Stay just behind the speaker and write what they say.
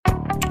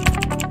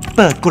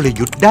ปิดกล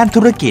ยุทธ์ด้าน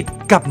ธุรกิจ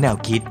กับแนว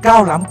คิดก้า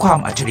วล้ำความ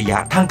อัจฉริยะ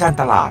ทางการ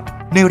ตลาด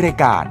ในราย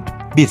การ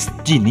Biz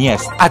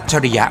Genius อัจฉ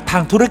ริยะทา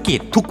งธุรกิจ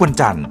ทุกวัน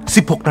จันทร์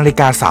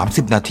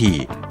 16:30 น.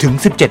 ถึง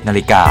 17:00 น.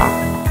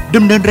 ด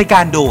ำเนินรายก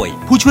ารโดย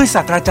ผู้ช่วยศ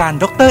าสตราจารย์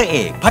ดร.เอ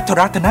กภัท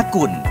รธน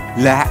กุล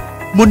และ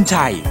มน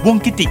ชัยวง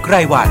ศ์กิติไกร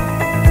วรรณ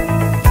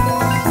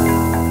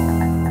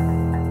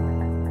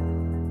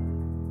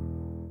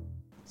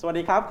สวัส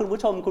ดีครับคุณผู้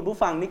ชมคุณผู้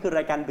ฟังนี่คือร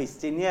ายการ Biz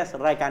Genius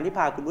รายการที่พ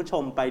าคุณผู้ช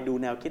มไปดู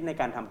แนวคิดใน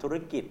การทำธุร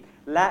กิจ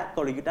และก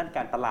ลยุทธ์ด้านก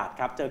ารตลาด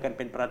ครับเจอกันเ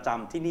ป็นประจ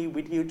ำที่นี่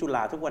วิทยุจุฬ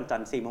าทุกวันจั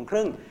นทร์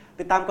 4:30 น.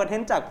ติดตามคอนเทน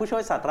ต์จากผู้ช่ว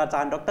ยศาสตราจ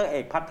ารย์ดร.เอ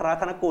กภัทร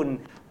ธนกุล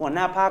หัวห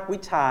น้าภาควิ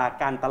ชา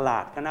การตลา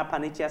ดคณะพา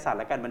ณิชยศาสตร์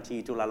และการบัญชี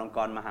จุฬาลงก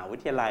รณ์มหาวิ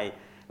ทยาลัย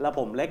และผ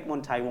มเล็กมน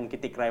ชัยวงศ์กิ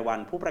ติไกรวรร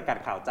ณผู้ประกาศ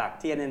ข่าวจาก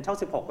TNN ช่อง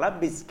 16 และ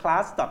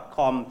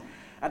bizclass.com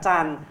อาจา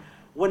รย์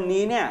วัน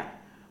นี้เนี่ย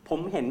ผม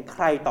เห็นใค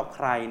รต่อใค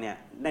รเนี่ย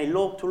ในโล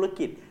กธุร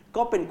กิจ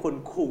ก็เป็นคน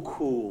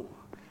คูล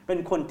ๆเป็น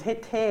คน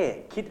เท่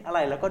ๆคิดอะไร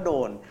แล้วก็โด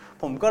น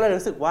ผมก็เลย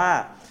รู้สึกว่า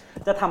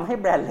จะทำให้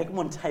แบรนด์เล็กม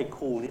นชัย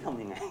คูลนี่ท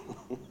ำยังไง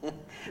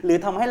หรือ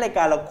ทำให้รายก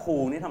ารเราคู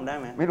ลนี่ทำได้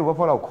ไหมไม่รู้ว่าพ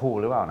วกเราคูล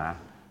หรือเปล่านะ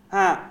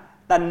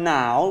แต่หน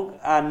า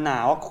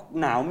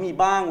วมี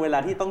บ้างเวลา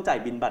ที่ต้องจ่าย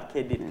บินบัตรเคร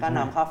ดิตค่า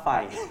น้ำค่าไฟ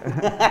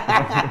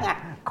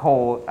โค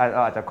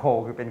อาจจะโค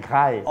คือเป็นไ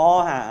ข้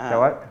แต่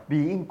ว่า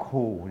being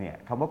cool เนี่ย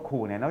คำว่า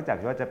cool เนี่ยนอกจาก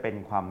ว่าจะเป็น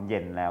ความเย็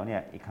นแล้วเนี่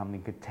ยอีกคำหนึ่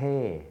งคือเท่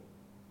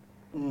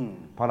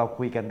พอเรา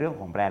คุยกันเรื่อง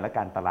ของแบรนด์และก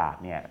ารตลาด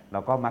เนี่ยเรา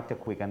ก็มักจะ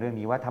คุยกันเรื่อง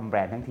นี้ว่าทำแบร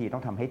นด์ทั้งทีต้อ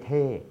งทำให้เ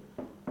ท่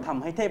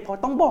เพราะ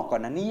ต้องบอกก่อ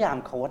นนะนิยาม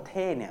เขาว่าเ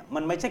ท่เนี่ยมั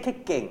นไม่ใช่แค่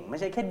เก่งไม่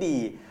ใช่แค่ดี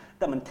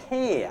แต่มันเ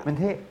ท่อะมั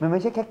นไ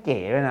ม่ใช่แค่เก๋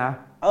ด้วยนะ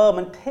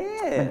มันเ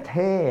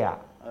ท่อะ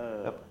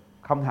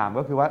คำถาม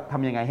ก็คือว่าท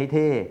ำยังไงให้เ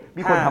ท่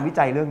มีคนทำวิ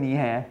จัยเรื่องนี้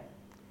แฮะ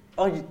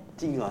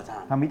จริงเหรออาจา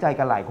รย์ทำวิจัย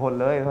กันหลายคน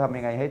เลยทำ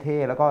ยังไงให้เท่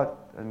แล้วก็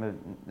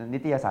นิ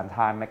ตยสารไท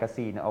ม์แมกา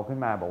ซีนเอาขึ้น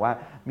มาบอกว่า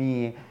มี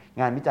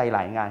งานวิจัยหล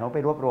ายงานเขาไป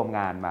รวบรวม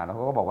งานมาแล้วเข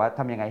าก็บอกว่า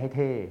ทำยังไงให้เ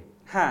ท่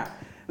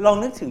ลอง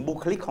นึกถึงบุ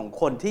คลิกของ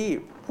คนที่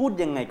พูด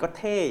ยังไงก็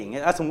เท่อย่างเงี้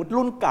ยสมมติ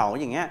รุ่นเก่า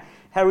อย่างเงี้ย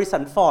แฮร์ริสั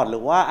นฟอร์ดหรื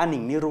อว่าอนิ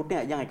งนิรุตเนี่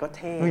ยยังไงก็เ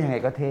ท่ยังไง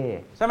ก็เท่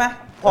ใช่ไหม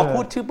พอพู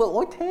ดชื่อเบอร์โ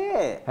อ้ยเท่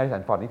แฮร์ริสั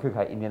นฟอร์ดนี่คือใค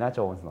รอินเดียนาโจ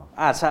นส์เหรอ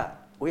ใช่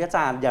อาจ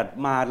ารย์อย่า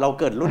มาเรา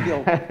เกิดรุ่นเดียว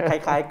ค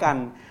ล้ายๆกัน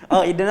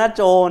อินเดียนาโ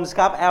จนส์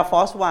ครับ Air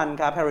Force One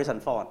ครับแฮร์ริสัน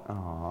ฟอร์ด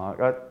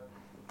ก็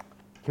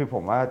คือผ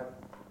มว่า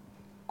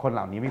คนเห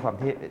ล่านี้มีความ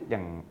เท่อย่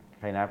าง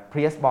ใครนะเ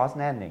พียร์สบอสแ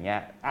นนอย่างเงี้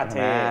ย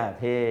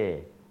เท่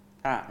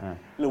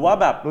หรือว่า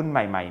แบบรุ่นใ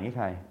หม่ๆนี่ใ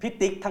ครพี่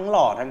ติ๊กทั้งห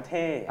ล่อทั้งเ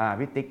ท่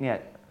พี่ติ๊กเนี่ย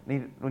นี่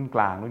รุ่นก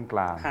ลาง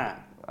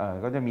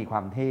ก็จะมีควา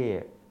มเท่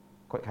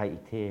ใครอี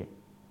กเท่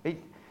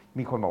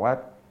มีคนบอกว่า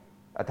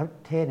ถ้า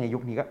เท่ในยุ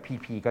คนี้ก็พี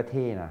พีก็เ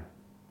ท่นะ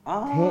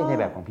เท่ใน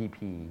แบบของพี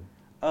พี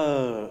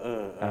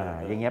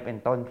อย่างเงี้ยเป็น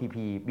ต้นพี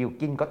พีบิล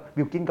กิน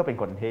ก็เป็น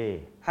คนเท่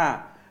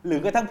หรือ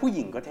กระทั่งผู้ห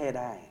ญิงก็เท่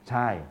ได้ใ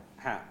ช่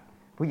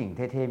ผู้หญิงเ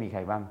ท่ๆมีใค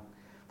รบ้าง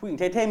ผู้หญิง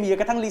เท่ๆมี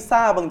กระทั่งลิซ่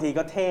าบางที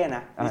ก็เท่น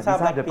ะลิซ่า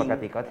โดยปก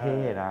ติก็เท่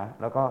นะ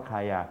แล้วก็ใคร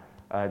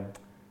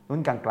รุ่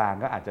นกลาง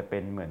ๆก็อาจจะเป็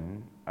นเหมือน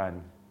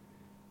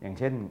อย่าง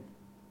เช่น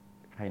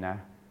ใครนะ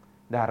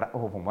ดาราโอ้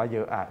โหผมว่าเย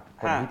อะ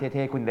คนที่เ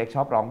ท่ๆคุณเล็กช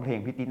อบร้องเพลง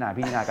พี่ติน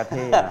าก็เ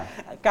ท่นะ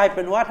กลายเ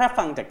ป็นว่าถ้า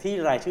ฟังจากที่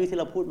รายชื่อที่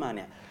เราพูดมาเ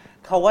นี่ย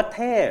เขาว่าเ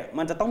ท่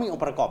มันจะต้องมีอง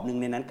ค์ประกอบหนึ่ง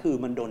ในนั้นคือ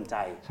มันโดนใจ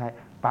ใช่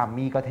ปา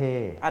มี่ก็เท่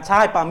ใช่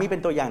ปามี่เป็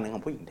นตัวอย่างหนึ่งขอ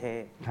งผู้หญิงเท่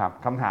ครับ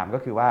คำถามก็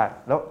คือว่า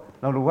แล้ว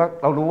เรารู้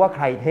ว่าใค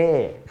รเท่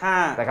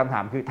แต่คำถา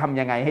มคือทำ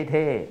ยังไงให้เ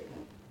ท่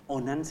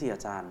นั่นสิอา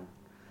จารย์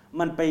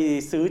มันไป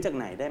ซื้อจาก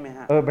ไหนได้ไหมฮ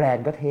ะแบรน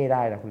ด์ก็เท่ไ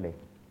ด้นะคุณเล็ก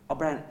แ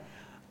บรนด์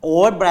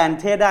แบรนด์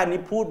เท่ได้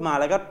นี่พูดมา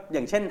แล้วก็อ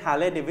ย่างเช่น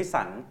Harley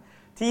Davidson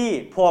ที่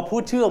พอพู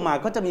ดชื่อออกมา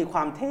ก็จะมีคว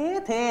ามเ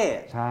ท่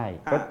ใช่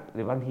ก็ห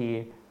รือบางที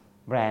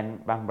แบรนด์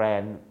บางแบร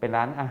นด์เป็น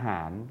ร้านอาห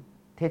าร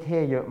เท่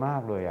ๆเยอะมา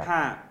กเลย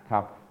ค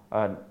รับ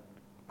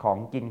ของ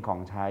กินของ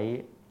ใช้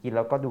กินแ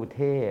ล้วก็ดูเ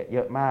ท่เย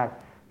อะมาก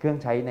เครื่อง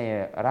ใช้ใน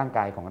ร่างก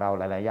ายของเรา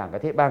หลายๆอย่างก็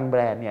เท่บางแบ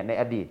รนด์เนี่ยใน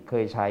อดีตเค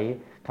ยใช้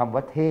คำว่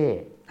าเท่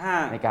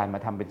ในการมา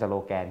ทำเป็นสโล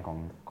แกน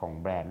ของ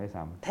แบรนด์ด้วย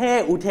ซ้ำเท่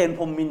อุเทนพ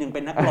รหมมินทร์ยังเ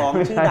ป็นนักร้อง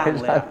ชื่อดัง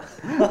เลย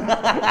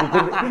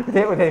เ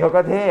ท่อุเทนเขา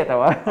ก็เท่แต่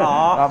ว่า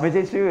ไม่ใ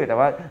ช่ชื่อแต่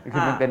ว่าคื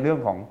อมันเป็นเรื่อง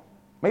ของ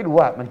ไม่รู้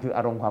มันคืออ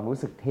ารมณ์ความรู้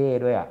สึกเท่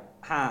ด้วย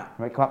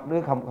เรื่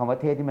องคำว่า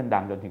เท่ที่มันดั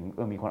งจนถึง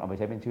มีคนเอาไปใ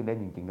ช้เป็นชื่อเล่น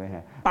จริงๆด้วยฮ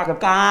ะปาก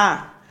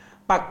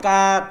ก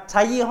าใ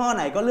ช้ยี่ห้อไ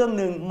หนก็เรื่อง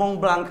นึงมอง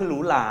บลังคือหรู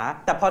หรา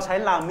แต่พอใช้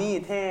ลามี่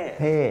เท่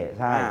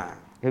ใช่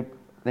คือ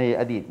ใน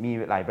อดีตมี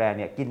หลายแบรนด์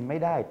เนี่ยกินไม่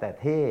ได้แต่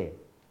เท่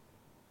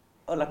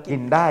กิ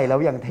นได้แล้ว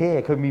ยังเท่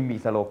คือมี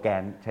สโลแก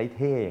นใช้เ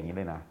ท่อย่างนี้เ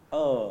ลยนะ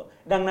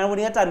ดังนั้นวัน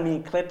นี้อาจารย์มี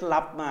เคล็ดลั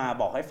บมา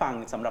บอกให้ฟัง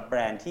สำหรับแบร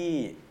นด์ที่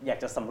อยาก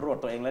จะสำรวจ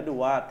ตัวเองและดู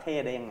ว่าเท่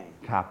ได้ยังไง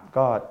ครับ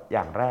ก็อ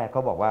ย่างแรกก็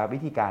บอกว่าวิ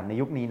ธีการใน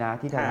ยุคนี้นะ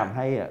ที่จะทำใ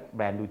ห้แบ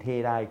รนด์ดูเท่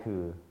ได้คื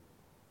อ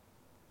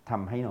ท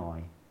ำให้น้อย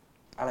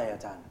อะไรอา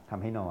จารย์ท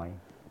ำให้น้อย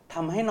ท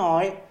ำให้น้อ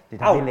ย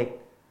ทำให้เล็ก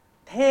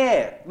เท่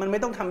มันไม่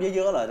ต้องทำเ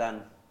ยอะๆเหรออาจาร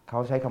ย์เขา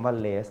ใช้คำว่า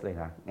less เลย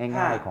นะ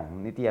ง่ายๆของ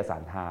นิตยสา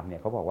รไทม์เนี่ย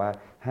เขาบอกว่า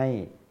ให้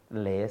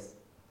less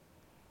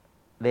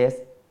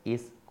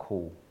is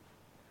cool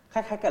ค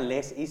ล้ายๆกับ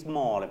less is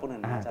more อะไรพวกนั้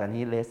นแต่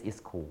นี้ less is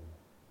cool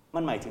มั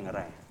นหมายถึงอะไ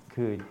ร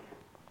คือ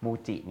มู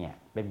จิเนี่ย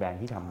เป็นแบรน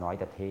ด์ที่ทำน้อย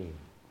แต่เท่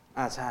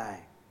ใช่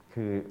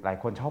คือหลาย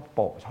คนชอบโ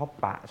ปะชอบ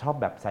ปะชอบ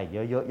แบบใส่เย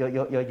อะๆเ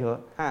ยอะ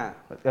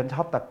ๆฉันช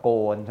อบตะโก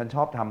นฉันช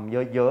อบทำ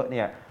เยอะๆเ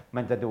นี่ย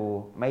มันจะดู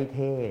ไม่เ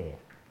ท่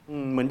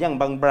เหมือนอย่าง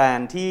บางแบรน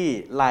ด์ที่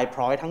ลายพ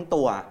ร้อยทั้ง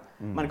ตัว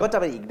มันก็จะ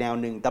เป็นอีกแนว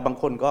หนึ่งแต่บาง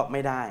คนก็ไ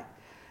ม่ได้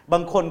บา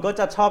งคนก็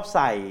จะชอบใ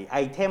ส่ไอ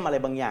เทมอะไร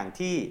บางอย่าง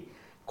ที่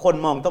คน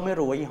มองต้องไม่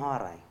รู้ว่ายี่ห้ออ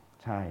ะไร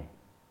ใช่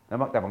แล้ว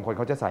แต่บางคนเ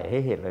ขาจะใส่ให้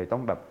เห็นเลยต้อ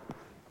งแบบ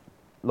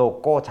โล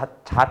โก้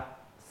ชัด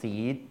ๆสี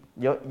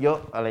เยอะ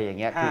ๆอะไรอย่าง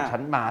เงี้ยคือฉั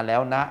นมาแล้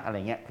วนะอะไร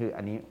เงี้ยคือ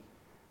อันนี้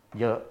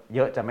เย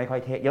อะจะไม่ค่อ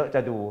ยเท่เยอะจ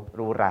ะดูห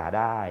รูหรา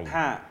ได้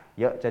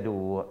เยอะจะ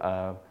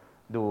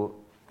ดู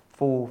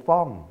ฟูฟ่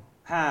อง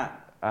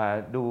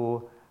ดู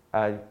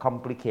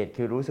complicated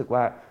คือรู้สึก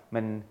ว่ามั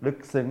นลึก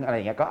ซึ้งอะไรอ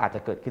ย่างเงี้ยก็อาจจะ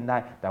เกิดขึ้นได้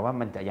แต่ว่า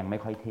มันจะยังไม่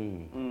ค่อยเท่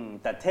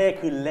แต่เท่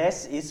คือ less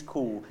is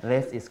cool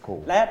less is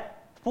cool และ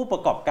ผู้ปร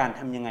ะกอบการ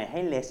ทำยังไงให้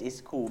less is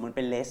cool มันเ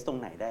ป็น less ตรง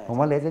ไหนได้ผม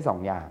ว่า less ได้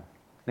2อย่าง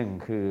หนึ่ง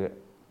คือ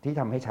ที่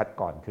ทำให้ชัด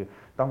ก่อนคือ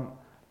ต้อง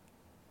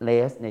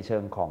less ในเชิ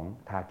งของ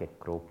target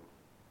group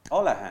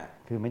เหรอฮะ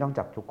คือไม่ต้อง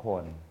จับทุกค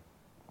น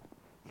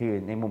คือ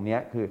ในมุมนี้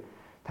คือ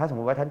ถ้าสมม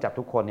ติว่าท่านจับ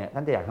ทุกคนเนี่ยท่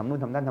านจะอยากทำนู่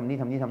นทำนั่นทำนี่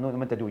ทำนี่ทำนู่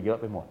นมันจะดูเยอะ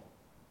ไปหมด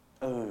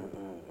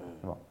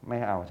บอกไม่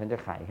เอาฉันจะ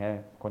ขายแค่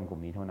คนกลุ่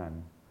มนี้เท่านั้น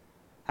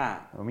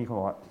มีคน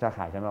บอกว่าจะข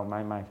ายฉันบอกไ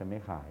ม่ฉันไม่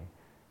ขาย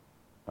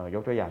ย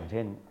กตัวอย่างเ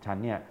ช่นฉัน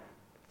เนี่ย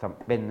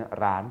เป็น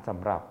ร้านส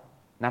ำหรับ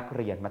นักเ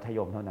รียนมัธย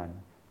มเท่านั้น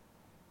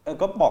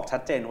ก็บอกชั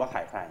ดเจนว่าข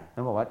ายใครแล้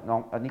วบอกว่าน้อง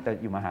อันนี้แต่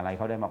อยู่มหาลัยเ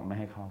ขาได้บอกไม่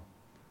ให้เข้า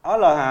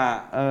เหรอฮะ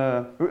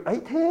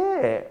เท่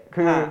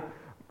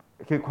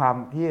คือความ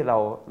ที่เรา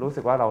รู้สึ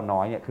กว่าเราน้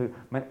อยเนี่ยคือ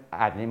มัน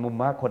อาจในมุม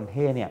ว่าคนเ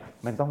ท่เนี่ย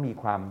มันต้องมี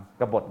ความ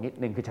กบฏนิด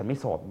นึงคือฉันไม่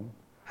สน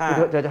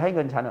จะให้เ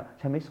งิน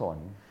ฉันไม่สน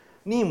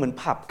นี่เหมือน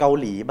ผับเกา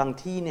หลีบาง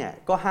ที่เนี่ย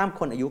ก็ห้าม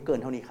คนอายุเกิน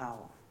เท่านี้เข้า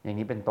อย่าง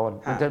นี้เป็นต้น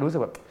มันจะรู้สึ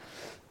กแบบ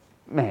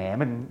แหม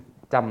มัน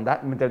จำได้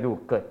มันจะดู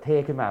เกิดเท่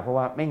ขึ้นมาเพราะ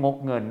ว่าไม่งก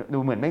เงินดู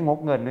เหมือนไม่งก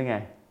เงินด้วยไง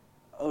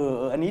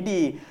อันนี้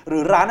ดีหรื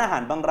อร้านอาหา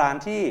รบางร้าน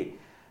ที่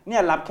เนี่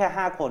ยรับแค่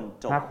5คน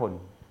จบ5คน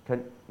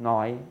น้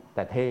อยแ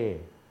ต่เท่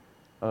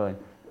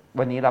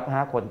วันนี้รับ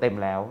5คนเต็ม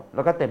แล้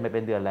วก็เต็มไปเ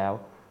ป็นเดือนแล้ว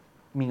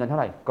มีเงินเท่า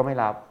ไหร่ก็ไม่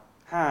รับ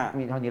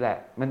มีเท่านี้แหละ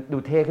มันดู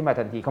เท่ขึ้นมา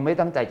ทันทีเขาไม่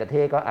ตั้งใจจะเ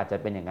ท่ก็อาจจะ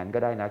เป็นอย่างนั้นก็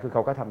ได้นะคือเข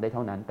าก็ทำได้เ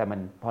ท่านั้นแต่มัน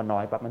พอน้อ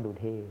ยปั๊บมันดู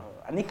เท่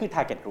อันนี้คือ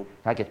target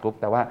group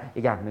แต่ว่า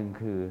อีกอย่างหนึ่ง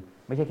คือ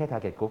ไม่ใช่แค่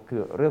target group คื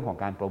อเรื่องของ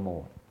การโปรโม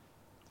ท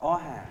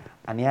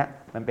อันนี้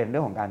มันเป็นเรื่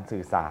องของการ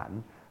สื่อสาร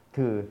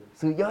คือ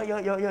สื่อเยอ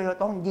ะ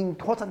ต้องยิง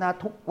โฆษณา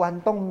ทุกวัน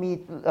ต้องมี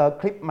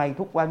คลิปใหม่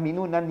ทุกวันมี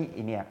นู่นนั่นนี่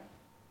เนี่ย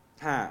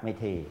ไม่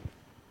เท่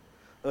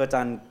อาจ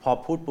ารย์พอ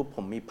พูดปุ๊บผ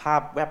มมีภา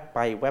พแวบไป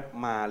แวบ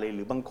มาเลยห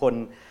รือบางคน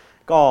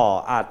ก็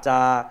อาจจะ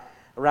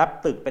แรป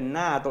ตึกเป็นห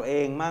น้าตัวเอ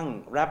งมั่ง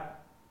แรป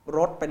ร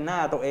ถเป็นหน้า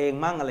ตัวเอง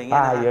มั่งอะไรเ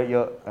งี้ยนะเย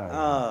อะ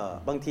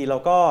บางทีเรา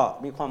ก็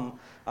มีความ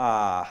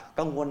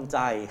กังวลใจ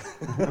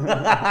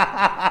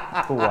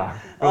กลัว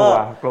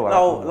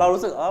เรา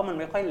รู้สึกมัน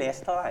ไม่ค่อยเลส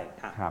เท่าไหร่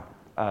ครับ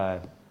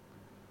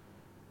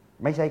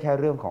ไม่ใช่แค่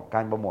เรื่องของก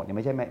ารโปรโมทเนี่ยไ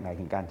ม่ใช่หมาย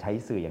ถึงการใช้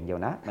สื่ออย่างเดียว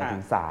นะหมายถึ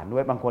งสารด้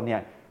วยบางคนเนี่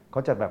ยเข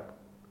าจะแบบ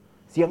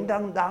เสียง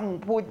ดัง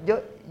ๆพูด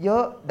เยอ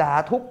ะๆด่า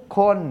ทุกค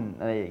น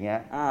อะไรอย่างเงี้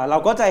ยเรา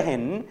ก็จะเห็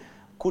น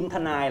คุณท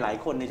นายหลาย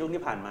คนในช่วง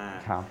ที่ผ่านมา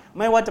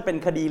ไม่ว่าจะเป็น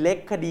คดีเล็ก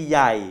คดีให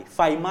ญ่ไฟ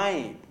ไหม้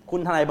คุ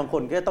ณทนายบางค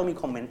นก็ต้องมี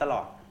คอมเมนต์ตล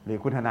อดหรือ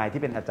คุณทนาย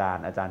ที่เป็นอาจาร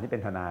ย์ที่เป็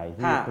นทนาย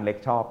ที่คุณเล็ก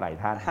ชอบหลาย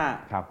ท่าน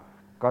ครับ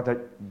ก็จะ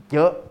เย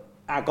อะ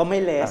ก็ไม่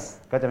เลส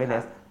ก็จะไม่เล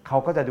สเขา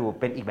ก็จะดู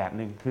เป็นอีกแบบห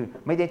นึ่งคือ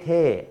ไม่ได้เ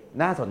ท่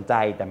น่าสนใจ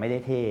แต่ไม่ได้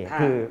เท่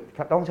คือ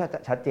ต้อง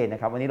ชัดเจนน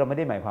ะครับวันนี้เราไม่ไ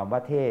ด้หมายความว่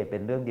าเท่เป็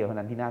นเรื่องเดียวเท่า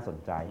นั้นที่น่าสน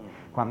ใจ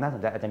ความน่าส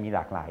นใจอาจจะมีหล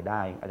ากหลายไ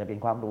ด้อาจจะเป็น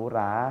ความหรูหร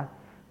า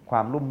คว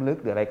ามลุ่มลึก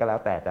หรืออะไรก็แล้ว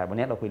แต่วัน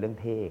นี้เราคุยเรื่อง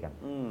เท่กัน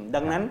ดั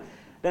ง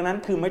นั้น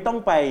คือไม่ต้อง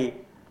ไป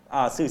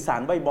สื่อสา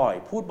รบ่อย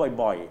ๆพูด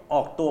บ่อยๆอ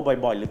อกตัว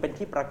บ่อยๆหรือเป็น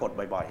ที่ปรากฏ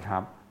บ่อยๆครั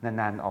บ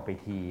นานๆออกไป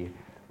ที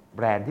แบ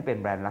รนด์ที่เป็น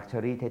แบรนด์ลักชั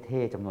วรี่เ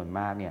ท่ๆจำนวนม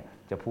ากเนี่ย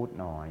จะพูด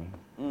น้อย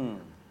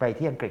ไป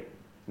ที่อังกฤษ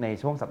ใน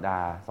ช่วง2 สัปด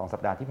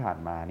าห์ที่ผ่าน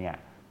มาเนี่ย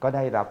ก็ไ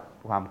ด้รับ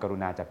ความกรุ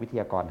ณาจากวิท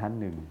ยากรท่าน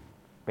หนึ่ง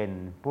เป็น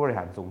ผู้บริห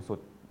ารสูงสุด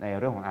ใน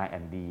เรื่องของ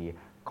R&D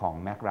ของ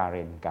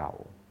McLaren เก่า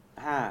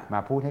มา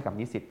พูดให้กับ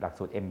นิสิตหลัก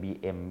สูตร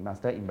MBM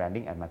Master in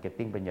Branding and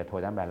Marketing ปริญญาโท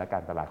ด้านแบรนด์และกา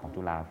รตลาดของ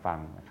จุฬาฟัง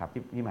นะครับ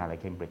ที่มหาลัย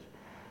เคมบริดจ์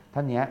ท่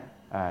านนี้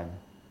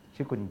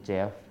ชื่อคุณเจ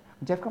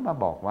ฟก็มา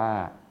บอกว่า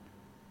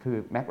คือ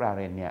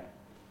McLaren เนี่ย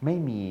ไม่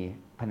มี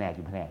แผนกอ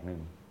ยู่แผนกหนึ่ง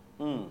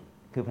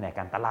คือแผนก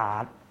การตลา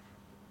ด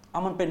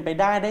มันเป็นไป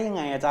ได้ยังไ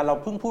งอาจารย์เรา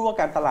เพิ่งพูดว่า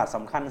การตลาดส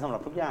ำคัญสำหรั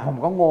บทุกอย่างผม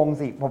ก็งง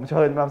สิผมเ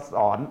ชิญมาส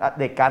อน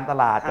เด็กการต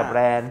ลาดกับแบ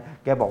รนด์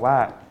แกบอกว่า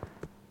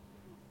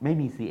ไม่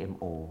มี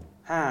CMO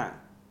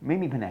ไม่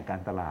มีแผนกกา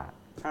รตลาด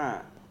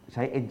ใ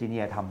ช้เอนจิเนี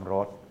ยร์ทำร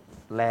ถ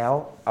แล้ว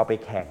เอาไป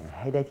แข่ง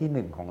ให้ได้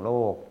ที่1ของโล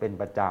กเป็น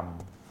ประจ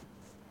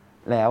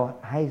ำแล้ว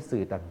ให้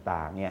สื่อต่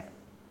างๆเนี่ย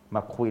ม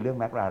าคุยเรื่อง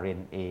แมคลาเรน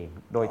เอง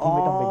โดยที่ไ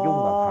ม่ต้องไปยุ่ง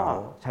กับเขา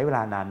ใช้เวล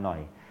านานหน่อ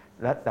ย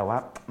แล้วแต่ว่า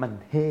มัน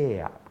เท่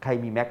อะใคร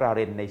มีแมคลาเร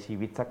นในชี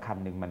วิตสักคัน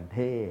หนึ่งมันเ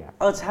ท่อะ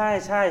ใ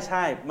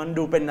ช่มัน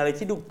ดูเป็นอะไร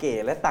ที่ดูเก๋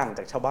และต่างจ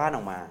ากชาวบ้านอ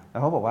อกมาแล้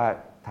วเขาบอกว่า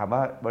ถามว่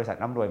าบริษัท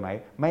ร่ำรวยไหม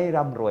ไม่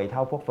ร่ำรวยเท่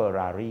าพวกเฟอร์ร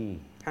ารี่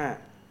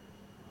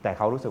แต่เ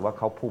ขารู้สึกว่าเ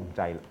ขาภูมิใ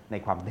จใน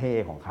ความเท่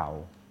ของเขา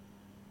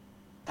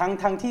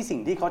ทั้งที่สิ่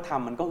งที่เขาท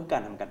ำมันก็คือกา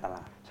รทำการตล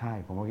าดใช่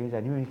ผมก็คิดว่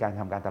านี่เป็นการ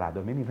ทำการตลาดโด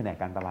ยไม่มีแผนก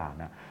การตลาด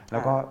นะแล้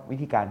วก็วิ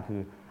ธีการคื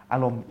ออา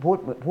รมณ์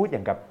พูดอย่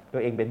างกับตั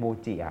วเองเป็นมู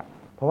จิอ่ะ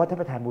เพราะว่าท่าน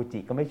ประธานมูจิ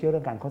ก็ไม่เชื่อเ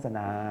รื่องการโฆษณ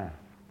า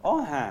อ๋อ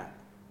ฮะ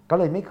ก็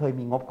เลยไม่เคย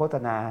มีงบโฆษ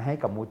ณาให้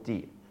กับมูจิ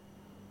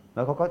แ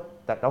ล้วเขาก็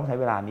จะต้องใช้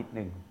เวลานิด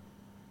นึง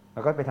แล้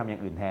วก็ไปทำอย่า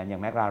งอื่นแทนอย่า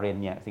งแมคลาเรน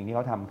เนี่ยสิ่งที่เข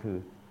าทำคือ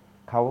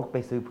เขาไป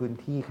ซื้อพื้น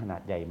ที่ขนา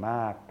ดใหญ่ม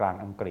ากกลาง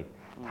อังกฤษ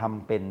ท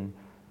ำเป็น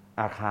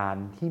อาคาร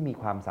ที่มี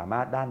ความสามา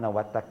รถด้านน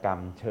วัตกรรม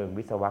เชิง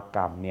วิศวก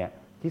รรมเนี่ย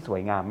ที่สว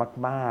ยงาม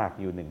มากๆ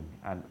อยู่หนึ่ง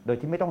อันโดย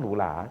ที่ไม่ต้องหรู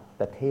หราแ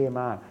ต่เท่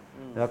มาก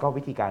แล้วก็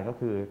วิธีการก็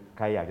คือใ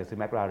ครอยากจะซื้อ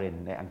แมคลาเรน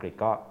ในอังกฤษ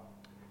ก็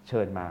เ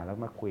ชิญมาแล้ว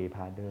มาคุยพ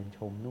าเดินช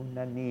มนู่น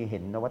นั่นนี่เห็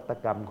นนวัต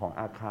กรรมของ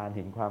อาคารเ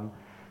ห็นคว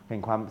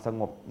ามส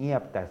งบเงีย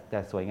บแต่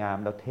สวยงาม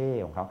แล้วเท่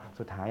ของเขา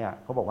สุดท้ายอ่ะ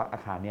เขาบอกว่าอา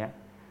คารเนี้ย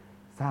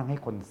สร้างให้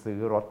คนซื้อ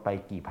รถไป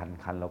กี่พัน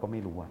คันเราก็ไ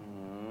ม่รู้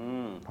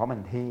เพราะมั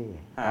นเท่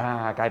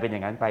กลายเป็นอย่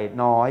างนั้นไป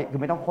น้อยคือ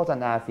ไม่ต้องโฆษ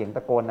ณาเสียงต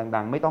ะโกน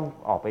ดังๆไม่ต้อง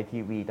ออกไปที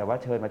วีแต่ว่า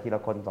เชิญมาทีล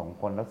ะคน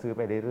2 คนแล้วซื้อไ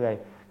ปเรื่อย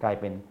ๆกลาย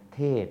เป็นเ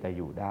ท่แต่อ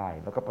ยู่ได้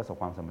แล้วก็ประสบ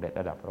ความสำเร็จ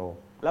ระดับโลก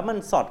แล้วมัน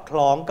สอดค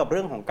ล้องกับเ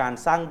รื่องของการ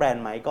สร้างแบรน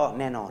ด์ไหมก็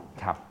แน่นอน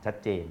ครับชัด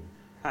เจน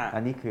อั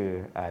นนี้คือ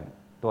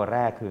ตัวแร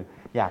กคือ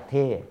อยากเ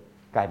ท่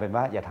กลายเป็น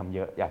ว่าอย่าทำเย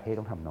อะอยากเท่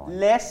ต้องทำน้อย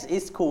less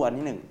is cool อัน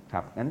ที่1ค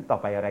รับงั้นต่อ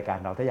ไปรายการ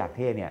เราถ้าอยากเ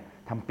ท่เนี่ย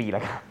ทำปีล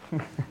ะครับ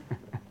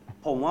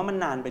ผมว่ามัน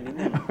นานไปนิด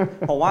นึง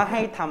ผมว่าให้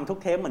ทำทุก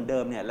เทปเหมือนเดิ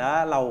มเนี่ยแล้ว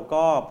เรา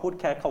ก็พูด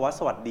แค่คำว่า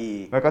สวัสดี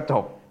แล้วก็จ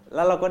บแ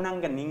ล้วเราก็นั่ง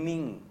กัน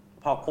นิ่ง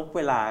ๆพอครบเ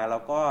วลาเรา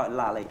ก็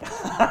ลารายการ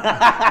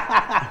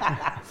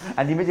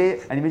อันนี้ไม่ใ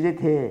ช่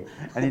เท่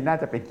อันนี้น่า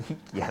จะเป็นขี้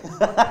เกียจ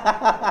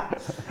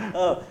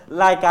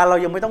รายการเรา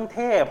ยังไม่ต้องเ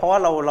ท่เพราะว่า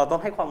เราต้อ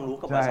งให้ความรู้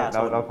กับประชาช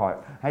นเราขอ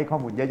ให้ข้อ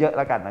มูลเยอะๆแ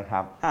ล้วกันนะค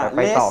รับไ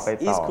ปต่อ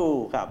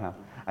ครับ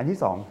อันที่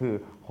2คือ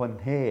คน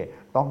เท่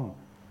ต้อง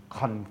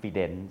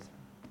confidence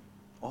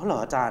อ๋อเหร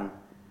ออาจารย์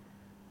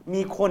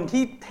มีคน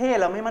ที่เท่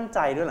แล้วไม่มั่นใจ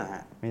ด้วยเหรอฮ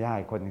ะไม่ได้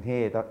คนเ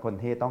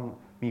ท่ต้อง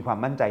มีความ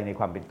มั่นใจใน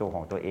ความเป็นตัวข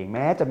องตัวเองแ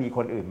ม้จะมีค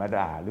นอื่นมา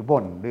ด่าหรือ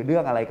บ่นหรือเรื่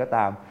องอะไรก็ต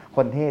ามค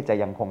นเท่จะ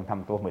ยังคงท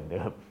ำตัวเหมือนเ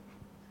ดิม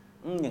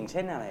อย่างเ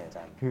ช่นอะไรอาจ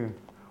ารย์คือ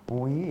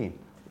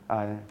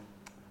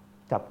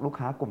จับลูก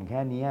ค้ากลุ่มแค่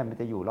นี้มัน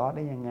จะอยู่รอดไ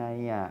ด้ยังไง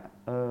อ่ะ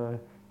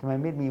ทำไม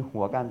ไม่มี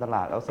หัวการตล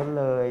าดเอาซะ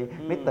เลย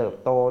ไม่เติบ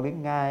โตหรือ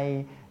ไง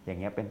อย่าง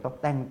เงี้ยเป็นต้อง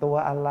แต่งตัว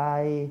อะไร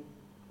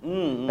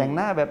แต่งห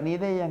น้าแบบนี้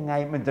ได้ยังไง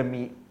มันจะ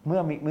มีเ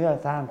มื่อ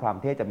สร้างความ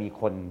เท่จะมี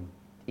คน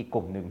อีกก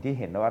ลุ่มหนึ่งที่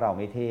เห็นว่าเราไ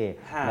ม่เท่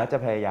แล้วจะ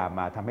พยายาม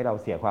มาทำให้เรา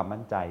เสียความ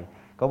มั่นใจ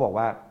ก็บอก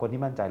ว่าคน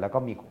ที่มั่นใจแล้วก็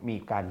มี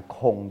การค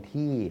ง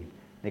ที่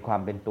ในควา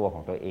มเป็นตัวข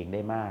องตัวเองไ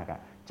ด้มากอ่ะ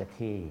จะเ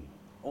ท่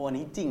อัน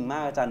นี้จริงมา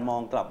กอาจารย์มอ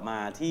งกลับมา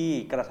ที่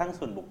กระทั่ง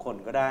ส่วนบุคคล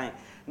ก็ได้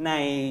ใน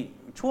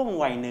ช่วง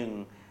วัยหนึ่ง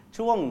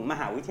ช่วงม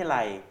หาวิทยา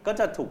ลัยก็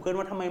จะถูกเพื่อน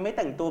ว่าทำไมไม่แ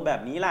ต่งตัวแบ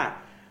บนี้ล่ะ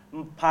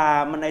พา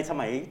มันในส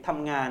มัยท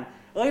ำงาน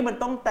มัน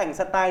ต้องแต่ง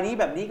สไตล์นี้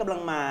แบบนี้กำลั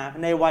งมา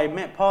ในวัย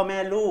พ่อแม่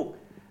ลูก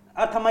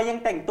ทำไมยัง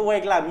แต่งตัว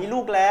อีกล่ะมีลู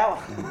กแล้ว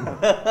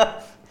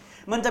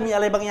มันจะมีอะ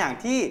ไรบางอย่าง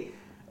ที่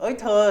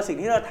เธอสิ่ง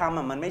ที่เราท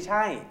ำมันไม่ใ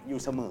ช่อยู่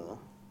เสมอ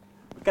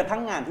กระทั่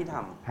งงานที่ท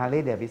ำ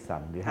Harley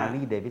Davidson หรือ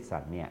Harley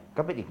Davidson เนี่ย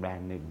ก็เป็นอีกแบรน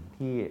ด์หนึ่ง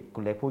ที่คุ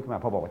ณเล็กพูดขึ้นมา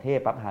พอบอกว่าเท่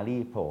ปั๊บ Harley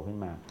โผล่ขึ้น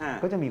มา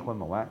ก็จะมีคน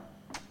บอกว่า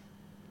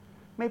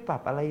ไม่ปรั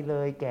บอะไรเล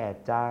ยแก่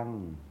จัง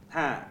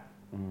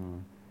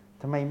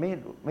ทำไม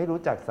ไม่รู้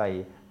จักใส่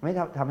ไม่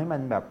ทำให้มั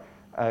นแบบ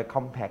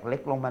compact เล็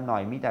กลงมาหน่อ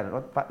ยมีแต่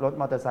รถ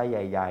มอเตอร์ไซค์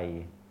ใหญ่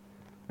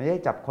ๆไม่ได้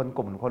จับคนก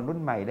ลุ่มคนรุ่น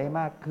ใหม่ได้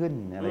มากขึ้น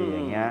อะไรอ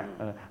ย่างเงี้ย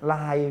ล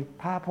าย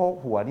ผ้าโพก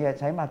หัวเนี่ย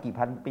ใช้มากี่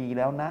พันปีแ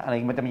ล้วนะอะไร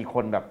มันจะมีค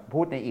นแบบพู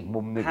ดในอีก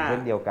มุมหนึ่งเช่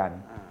นเดียวกัน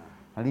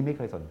อันนี้ไม่เ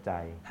คยสนใจ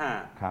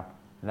ครับ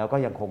แล้วก็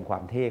ยังคงควา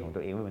มเท่ของตั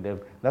วเองไว้เหมือนเดิม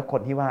แล้วค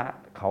นที่ว่า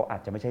เขาอา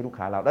จจะไม่ใช่ลูก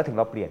ค้าเราแล้วถึงเ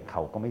ราเปลี่ยนเข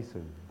าก็ไม่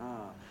ซื้อ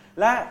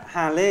และฮ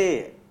าร์เล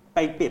ย์ไป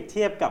เปรียบเ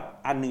ทียบกับ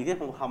อันหนึ่งที่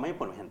ผมทำให้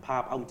ผลเห็นภา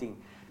พเอาจริง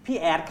พี่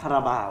แอดคาร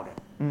าบาวเนี่ย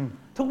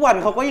ทุกวัน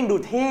เขาก็ยังดู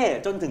เท่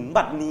จนถึง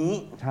บัดนี้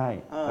ใช่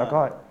แล้วก็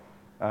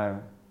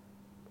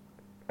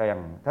อย่า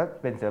งถ้า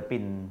เป็นศิลปิ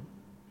น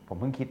ผม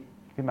เพิ่งคิด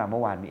ขึ้นมาเมื่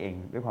อวานนี้เอง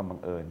ด้วยความบัง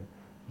เอิญ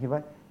คิดว่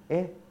า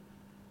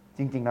จ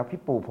ริงๆแล้ว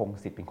พี่ปูพงษ์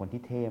สิทธิ์เป็นคน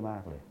ที่เท่มา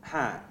กเลย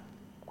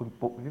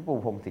พี่ปู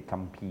พงษ์สิทธิ์คั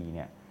มภีร์เ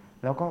นี่ย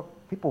แล้วก็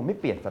พี่ปูไม่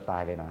เปลี่ยนสไต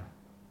ล์เลยนะ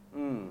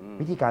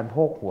วิธีการโพ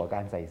กหัวกา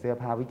รใส่เสื้อ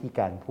ผ้าวิธี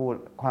การพูด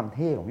ความเ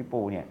ท่ของพี่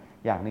ปูเนี่ย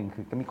อย่างหนึ่ง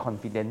คือก็มี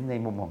confidence ใน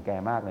มุมของแก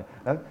มากเลย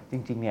แล้วจ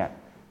ริงๆเนี่ย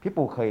พี่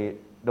ปูเคย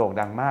โด่ง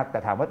ดังมากแต่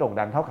ถามว่าโด่ง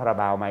ดังเท่าคารา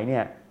บาวไหมเนี่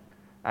ย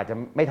อาจจะ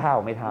ไม่เท่า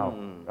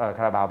ค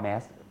าราบาวแม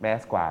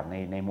สกว่า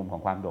ในมุมขอ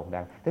งความโด่งดั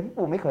งแต่พี่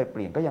ปูไม่เคยเป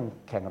ลี่ยนก็ยัง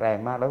แข็งแรง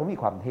มากแล้วก็มี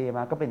ความเท่ม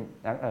ากก็เป็น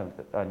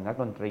นัก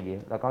ดนตรี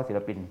แล้วก็ศิล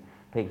ปิน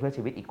เพลงเพื่อ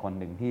ชีวิตอีกคน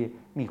หนึ่งที่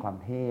มีความ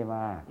เท่ม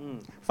าก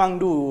ฟัง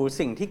ดู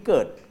สิ่งที่เ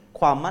กิด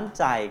ความมั่นใ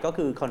จก็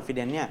คือ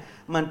confidence เนี่ย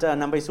มันจะ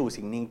นำไปสู่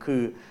สิ่งหนึ่งคื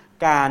อ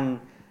การ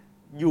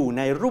อยู่ใ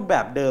นรูปแบ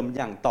บเดิมอ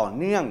ย่างต่อ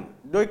เนื่อง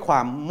ด้วยคว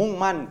ามมุ่ง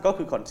มั่นก็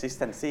คือ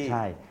consistency ใ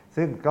ช่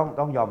ซึ่ง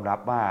ต้องยอมรับ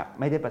ว่า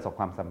ไม่ได้ประสบ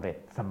ความสำเร็จ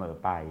เสมอ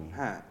ไป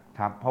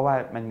ครับเพราะว่า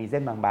มันมีเส้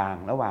นบาง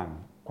ๆระหว่าง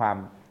ความ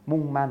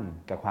มุ่งมั่น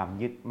กับความ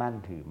ยึดมั่น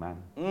ถือมั่น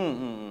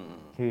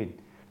คือ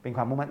เป็นค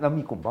วามมุ่งมั่นแล้ว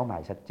มีกลุ่มเป้าหมา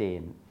ยชัดเจน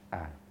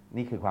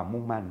นี่คือความ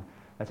มุ่งมั่น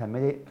แล้วฉันไ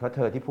ม่ได้เพราะเธ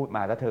อที่พูดม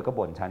าแล้วเธอก็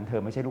บ่นฉันเธ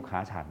อไม่ใช่ลูกค้า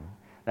ฉัน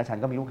และฉัน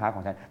ก็มีลูกค้าขอ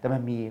งฉันแต่มั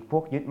นมีพว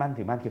กยึดมั่น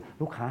ถือมั่นคือ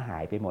ลูกค้าหา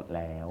ยไปหมดแ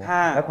ล้ว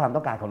และความต้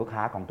องการของลูกค้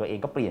าของตัวเอง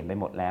ก็เปลี่ยนไป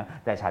หมดแล้ว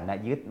แต่ฉันนะ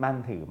ยึดมั่น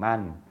ถือมั่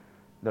น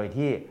โดย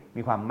ที่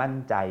มีความมั่น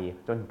ใจ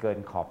จนเกิน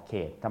ขอบเข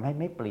ตทำให้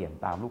ไม่เปลี่ยน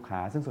ตามลูกค้า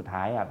ซึ่งสุด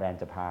ท้ายแบรน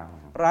ด์จะพัง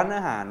ร้านอ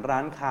าหารร้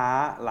านค้า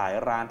หลาย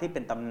ร้านที่เป็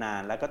นตำนา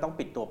นแล้วก็ต้อง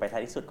ปิดตัวไปท้า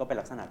ยที่สุดก็เป็น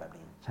ลักษณะแบบ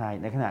นี้ใช่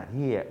ในขณะ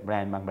ที่แบร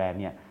นด์บางแบรน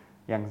ด์เนี่ย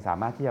ยังสา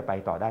มารถที่จะไป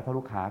ต่อได้เพราะ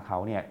ลูกค้าเขา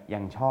เนี่ยยั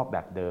งชอบแบ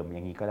บเดิมอ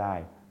ย่างนี้ก็ได้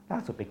ล่า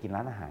สุดไปกินร้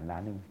านอาหารร้า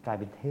นนึงกลาย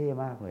เป็นเท่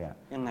มากเลยอ่ะ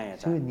ยังไงอาจ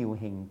ารย์ชื่อนิว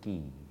เฮงกี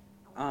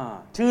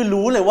ชื่อ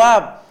รู้เลยว่า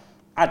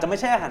อาจจะไม่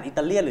ใช่อาหารอิต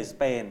าเลียนหรือส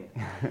เปน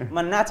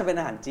มันน่าจะเป็น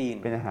อาหารจีน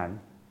เป็นอาหาร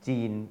จี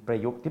นประ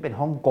ยุกต์ที่เป็น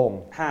ฮ่องกง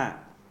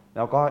แ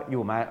ล้วก็อ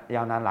ยู่มาย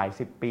าวนานหลาย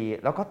สิบปี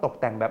แล้วก็ตก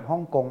แต่งแบบฮ่อ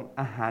งกง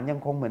อาหารยัง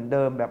คงเหมือนเ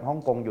ดิมแบบฮ่อง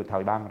กงอยู่แถ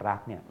วบางรัก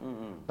เนี่ย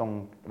ตรง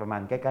ประมา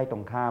ณใกล้ๆตร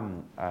งข้าม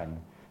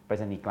ไปร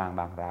ษณีย์กลาง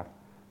บางรัก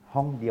ห้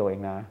องเดียวเอ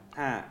งนะ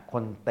ค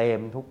นเต็ม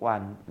ทุกวั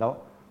นแล้ว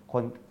ค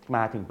นม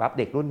าถึงปั๊บ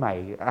เด็กรุ่นใหม่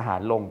อาหา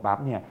รลงปั๊บ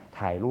เนี่ย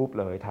ถ่ายรูป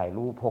เลยถ่าย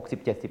รูป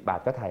60-70 บาท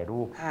ก็ถ่ายรู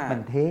ปมั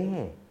นเท่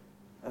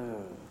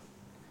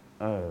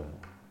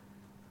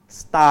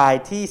สไต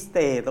ล์ที่สเต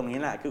ย์ตรงนี้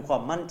แหละคือควา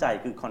มมั่นใจ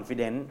คือ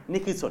confidence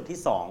นี่คือส่วนที่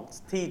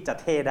2ที่จะ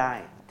เท่ได้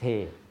เท่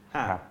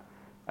ครับ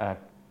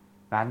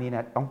ร้านนี้น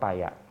ะต้องไป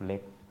เล็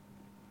ก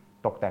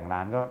ตกแต่งร้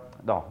านก็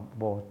ดอก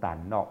โบตัน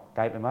ดอกก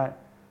ลายเป็นว่า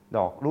ด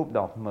อกรูปด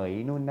อกเหมย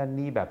นู่นนั่น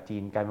นี่แบบจี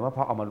นกลายเป็นว่าพ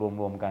อเอามา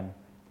รวมกัน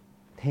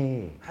เท่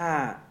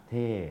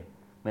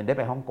เหมือนได้ไ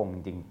ปฮ่องกงจ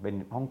ริงเป็น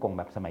ฮ่องกงแ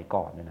บบสมัย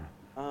ก่อนเลยนะ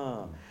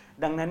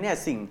ดังนั้นเนี่ย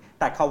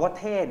แต่คำว่า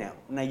เท่เนี่ย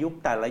ในยุค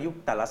แ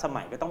ต่ละส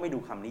มัยก็ต้องไปดู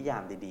คำนิยา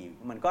มดี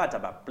ๆมันก็อาจจะ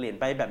แบบเปลี่ยน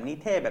ไปแบบนี้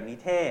เท่แบบนี้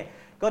เท่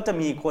ก็จะ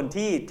มีคน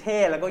ที่เท่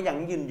แล้วก็ยัง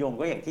ยืนยง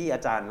ก็อย่างที่อ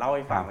าจารย์เล่าใ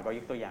ห้ฟังแล้วก็ย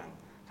กตัวอย่าง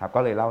ครับก็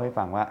เลยเล่าให้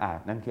ฟังว่า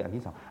นั่นคืออัน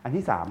ที่2อัน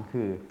ที่3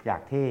คืออยา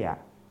กเท่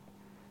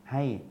ใ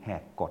ห้แห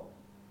กกฎ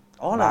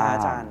เหรออา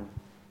จารย์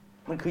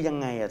มันคือยัง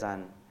ไงอาจาร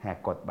ย์แหก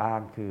กฎบ้าง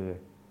คือ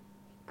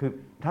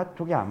ถ้า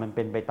ทุกอย่างมันเ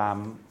ป็นไปตาม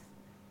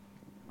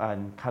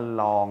คัน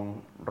ลอง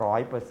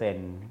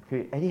 100% คื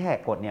อไอ้ที่แหก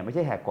กฎเนี่ยไม่ใ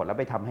ช่แหกกฎแล้ว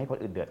ไปทำให้คน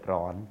อื่นเดือด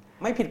ร้อน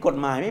ไม่ผิดกฎ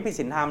หมายไม่ผิด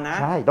ศีลธรรมนะ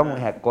ใช่ต้อง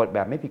แหกกฎแบ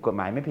บไม่ผิดกฎห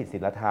มายไม่ผิดศี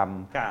ลธรรม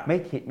ไม่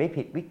ผิด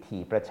วิถี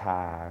ประชา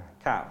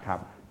ครับ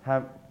ถ้า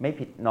ไม่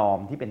ผิดนอม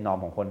ที่เป็นนอม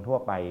ของคนทั่ว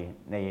ไป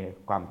ใน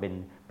ความเ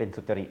ป็น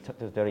สุจ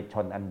ริตช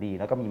นอันดี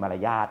แล้วก็มีมาร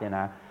ยาทเนี่ย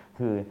นะ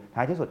คือท้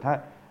ายที่สุดถ้า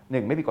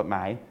1ไม่ผิดกฎหม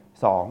าย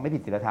2ไม่ผิ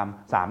ดศีลธรรม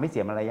3ไม่เสี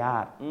ยมารยา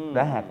ทแล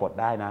ะแหกกฎ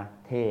ได้นะ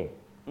เท่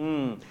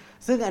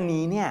ซึ่งอัน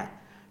นี้เนี่ย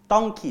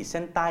ต้องขีดเ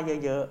ส้นใต้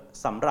เยอะ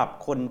ๆสำหรับ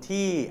คน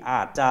ที่อ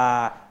าจจะ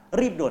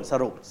รีบด่วนส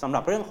รุปสำห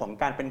รับเรื่องของ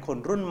การเป็นคน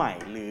รุ่นใหม่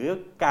หรือ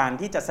การ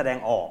ที่จะแสดง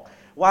ออก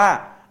ว่า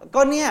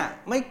ก็เนี่ย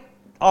ไม่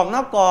ออกน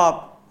อกกรอบ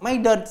ไม่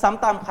เดินซ้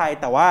ำตามใคร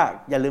แต่ว่า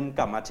อย่าลืมก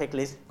ลับมาเช็ค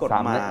ลิสต์กฎ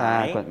หมา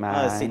ย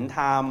ศีลธ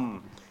รรม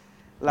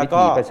แล้ว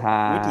ก็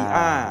วิถี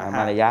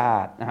มารยา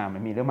ทมั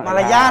นมีเรื่องมา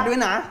รยาทด้วย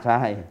นะใช่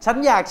ฉัน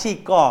อยากฉีก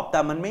กรอบแต่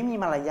มันไม่มี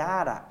มารยา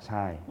ทใ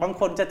ช่บาง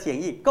คนจะเถียง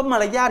อีกก็มา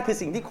รยาทคือ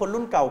สิ่งที่คน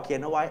รุ่นเก่าเขีย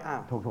นเอาไว้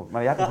ถูกมา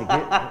รยาทเป็นสิ่ง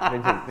ที่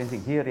เป็นสิ่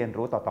งที่เรียน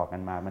รู้ต่อๆกั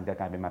นมามันจะ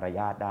กลายเป็นมาร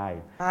ยาทได้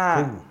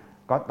ซึ่ง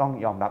ก็ต้อง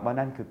ยอมรับว่า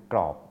นั่นคือกร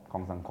อบขอ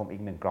งสังคมอี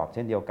ก1กรอบเ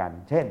ช่นเดียวกัน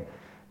เช่น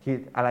ที่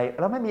อะไร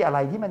แล้วไม่มีอะไร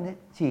ที่มัน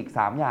ฉีก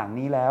3อย่าง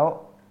นี้แล้ว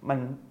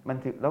มัน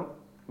ถือแล้ว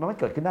มัน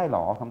เกิดขึ้นได้หร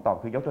อคำตอบ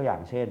คือยกตัวอย่า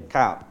งเช่น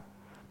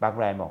บางแ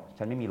บรนด์บอก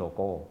ฉันไม่มีโลโ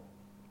ก้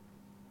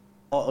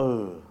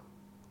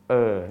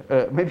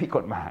ไม่ผิดก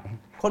ฎหมาย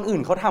คนอื่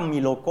นเขาทำมี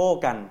โลโก้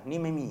กันนี่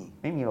ไม่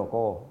มีโลโ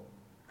ก้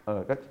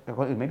ก็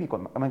คนอื่นไม่ผิดกฎ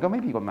หมายมันก็ไม่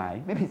ผิดกฎหมาย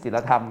ไม่ผิดศีล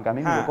ธรรมการไ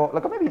ม่มีโลโก้แล้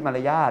วก็ไม่ผิดมาร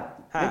ยาท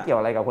ไม่เกี่ยว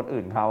อะไรกับคน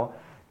อื่นเขา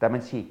แต่มั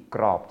นฉีกก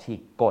รอบฉี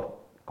กกฎ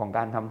ของก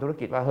ารทำธุร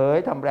กิจว่าเฮ้ย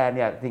ทำแบรนด์เ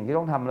นี่ยสิ่งที่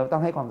ต้องทำแล้วต้อ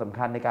งให้ความสำ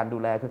คัญในการดู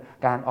แลคือ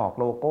การออก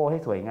โลโก้ให้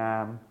สวยงา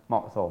มเหม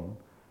าะสม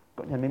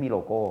ก็ฉันไม่มีโล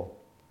โก้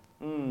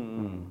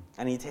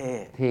อันนี้เท่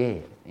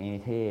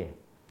เท่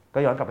ก็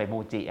ย้อนกลับไปมู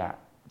จิ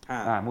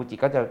มูจิ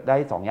ก็จะได้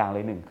2อย่างเล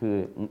ย1คือ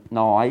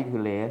น้อยคื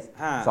อเลส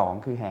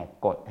2คือแหก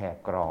กฎแหก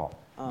กรอบ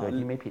โดย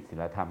ที่ไม่ผิดศี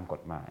ลธรรมก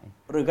ฎหมาย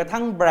หรือกระ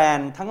ทั่งแบรน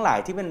ด์ทั้งหลาย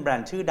ที่เป็นแบรน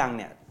ด์ชื่อดังเ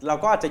นี่ยเรา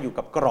ก็อาจจะอยู่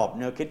กับกรอบ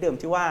แนวคิดเดิม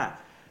ที่ว่า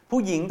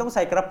ผู้หญิงต้องใ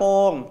ส่กระโปร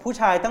งผู้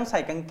ชายต้องใส่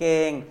กางเก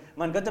ง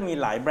มันก็จะมี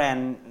หลายแบรน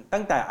ด์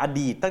ตั้งแต่อ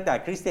ดีตตั้งแต่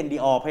คริสเตียนดิ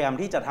ออร์พยายาม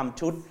ที่จะทำ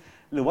ชุด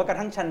หรือว่ากระ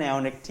ทั่งชาแนล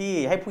ที่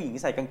ให้ผู้หญิง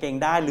ใส่กางเกง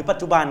ได้หรือปัจ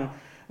จุบัน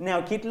แนว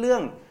คิดเรื่อ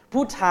ง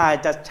ผู้ชาย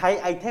จะใช้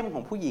ไอเทมข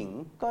องผู้หญิง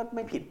ก็ไ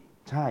ม่ผิด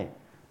ใช่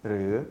ห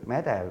รือแม้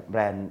แต่แบ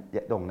รนด์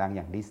โด่งดังอ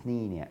ย่างดิสนี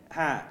ย์เนี่ย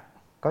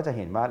ก็จะเ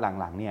ห็นว่า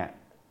หลังๆเนี่ย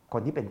ค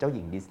นที่เป็นเจ้าห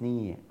ญิงดิสนี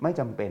ย์ไม่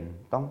จำเป็น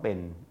ต้องเป็น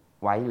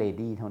ไวท์เล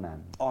ดี้เท่านั้น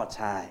ใ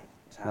ช่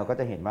เราก็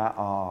จะเห็นว่า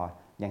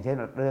อย่างเช่น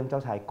เรื่องเจ้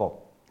าชายกบ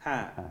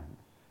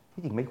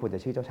ที่จริงไม่ควรจะ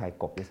ชื่อเจ้าชาย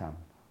กบด้วยซ้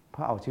ำเพร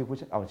าะเอา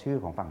ชื่อ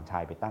ของฝั่งชา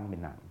ยไปตั้งเป็น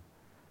หนัง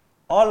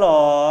เหร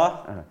อ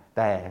แ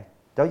ต่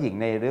เจ้าหญิง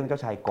ในเรื่องเจ้า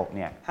ชายกบเ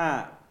นี่ย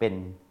เป็น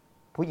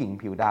ผู้หญิง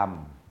ผิวด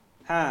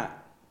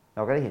ำเร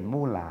าก็ได้เห็น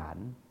มู่หลาน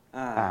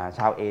ช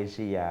าวเอเ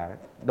ชีย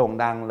โด่ง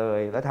ดังเล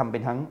ยแล้วทำเป็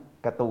นทั้ง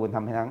การ์ตูนท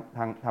ำเ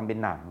ป็น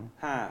หนัง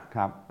ค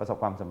รับประสบ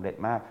ความสำเร็จ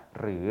มาก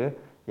หรือ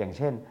อย่างเ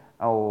ช่น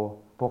เอา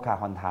โพคา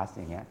ฮอนทัส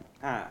อย่างเงี้ย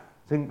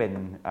ซึ่งเป็น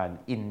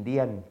อินเดี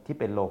ยนที่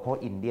เป็นโลโก้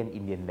อินเดีย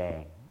นแด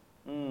ง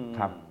ค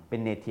รับเป็น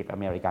เนทีฟอ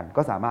เมริกัน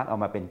ก็สามารถเอา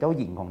มาเป็นเจ้า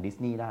หญิงของดิส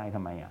นีย์ได้ท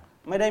ำไมอ่ะ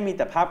ไม่ได้มีแ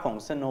ต่ภาพของ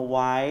Snow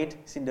White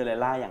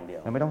Cinderella อย่างเดีย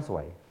วมันไม่ต้องส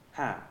วย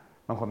ฮะ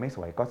บางคนไม่ส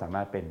วยก็สาม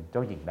ารถเป็นเจ้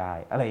าหญิงได้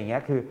อะไรอย่างเงี้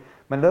ยคือ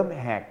มันเริ่ม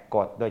แหกก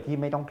ฎโดยที่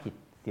ไม่ต้องผิด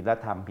ศีล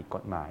ธรรมผิดก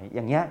ฎหมายอ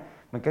ย่างเงี้ย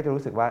มันก็จะ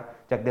รู้สึกว่า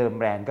จากเดิม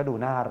แบรนด์ก็ดู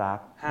น่ารัก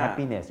แฮป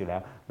ปี้เนสอยู่แล้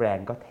วแบรน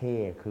ด์ก็เท่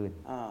ขึ้น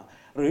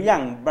หรืออย่า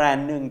งแบรน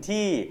ด์หนึ่ง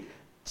ที่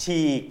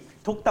ฉีก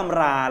ทุกตำ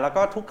ราแล้ว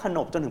ก็ทุกขน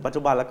บจนถึงปัจ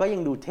จุบันแล้วก็ยั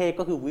งดูเท่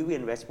ก็คือวิเวีย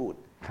นเวสต์วูด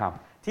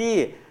ที่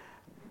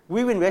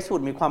วิเวียนเวสต์วู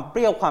ดมีความเป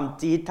รี้ยวความ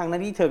จี๊ดทั้งนั้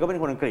นที่เธอก็เป็น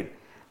คนอังกฤษ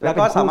แล้ว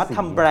ก็สามารถท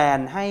ำแบรน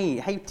ด์ใ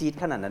ห้จี๊ด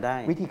ขนาดนั้นได้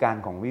วิธีการ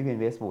ของวิเวียน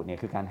เวสต์วูดเนี่ย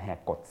คือการแหก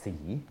กฎสี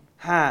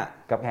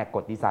กับแหกก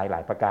ฎดีไซน์หล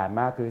ายประการ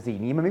มากคือสี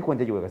นี้มันไม่ควร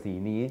จะอยู่กับสี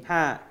นี้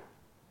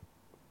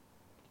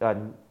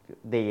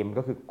เดม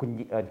ก็คือ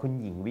คุณ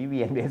หญิงวิเ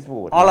วียนเวสต์วู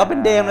ดเราเป็น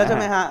เดมแล้วใช่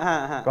ไหมฮะ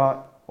ก็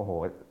โอ้โห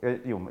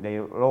อยู่ใน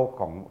โลก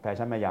ของแฟ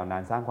ชั่นมายาวนา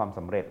นสร้างความส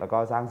ำเร็จแล้วก็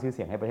สร้างชื่อเ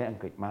สียงให้ประเทศอัง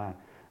กฤษมาก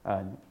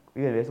วิ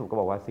เวียนเวสต์วูดก็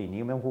บอกว่าสีนี้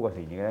ไม่ต้องคู่กับ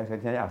สีนี้ก็ได้ฉัน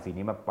จะเอาสี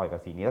นี้มาปล่อยกับ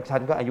สีนี้แล้วฉั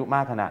นก็อายุม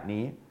ากขนาด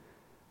นี้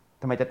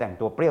ทำไมจะแต่ง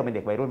ตัวเปรี้ยวเป็นเ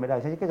ด็กวัยรุ่นไม่ได้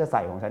ฉันก็จะใ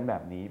ส่ของฉันแบ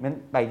บนี้มัน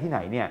ไปที่ไหน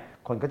เนี่ย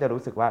คนก็จะ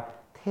รู้สึกว่า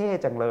เท่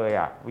จังเลย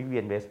อ่ะวิเวี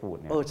ยนเวสต์วูด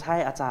เนี่ยใช่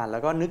อาจารย์แล้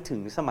วก็นึกถึ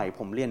งสมัยผ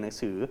มเรียนหนัง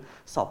สือ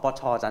สป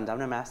ช.อาจารย์จำ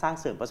ได้ไหมสร้าง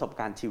เสริมประสบ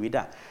การณ์ชีวิต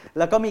อ่ะแ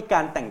ล้วก็มีก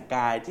ารแต่งก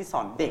ายที่ส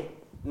อนเด็ก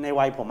ใน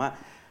วัยผมอ่ะ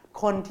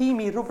คนที่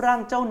มีรูปร่า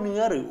งเจ้าเนื้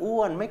อหรืออ้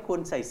วนไม่ควร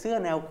ใส่เสื้อ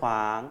แนวขว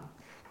าง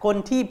คน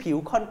ที่ผิว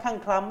ค่อนข้าง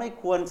คล้ำไม่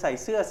ควรใส่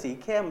เสื้อสี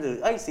เข้มหรือ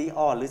สี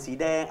อ่อนหรือสี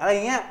แดงอะไรอ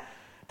ย่างเงี้ย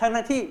ทั้ง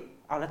นั้นที่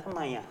เอาแล้วทำไ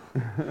มอ่ะ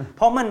เ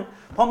พราะ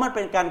มันเ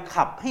ป็นการ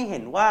ขับให้เห็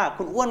นว่า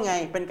คุณอ้วนไง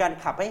เป็นการ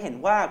ขับให้เห็น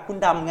ว่าคุณ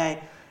ดำไง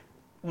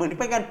เหมือน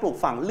เป็นการปลูก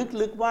ฝัง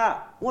ลึกๆว่า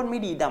อ้วนไม่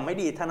ดีดำไม่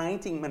ดีทั้งนั้นจ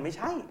ริงๆมันไม่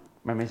ใช่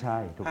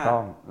ถูกต้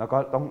องแล้วก็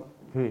ต้อง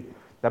คือ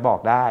จะบอก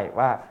ได้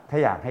ว่าถ้า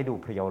อยากให้ดู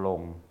เพรียวล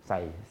งใส่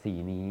สี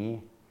นี้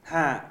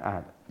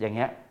อย่างเ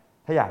งี้ย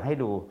ถ้าอยากให้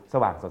ดูส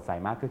ว่างสดใส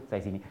มากขึ้นใส่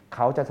สีนี้เข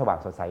าจะสว่าง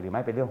สดใสหรือไ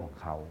ม่เป็นเรื่องของ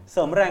เขาเส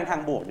ริมแรงทา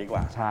งบวกดีกว่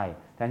าใช่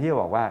แทนที่จะ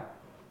บอกว่า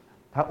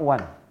ถ้าอ้ว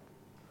น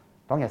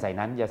ต้องอย่าใส่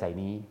นั้นอย่าใส่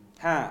นี้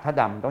ถ้า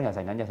ดำต้องอย่าใ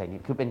ส่นั้นอย่าใส่นี้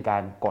คือเป็นกา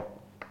รกด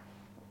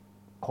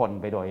คน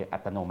ไปโดยอั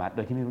ตโนมัติโด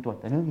ยที่ไม่รู้ตัว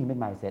แต่เรื่องนี้เป็น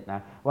mindset นะ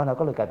ว่าเรา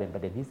ก็เลยกลายเป็นปร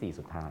ะเด็นที่4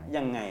สุดท้าย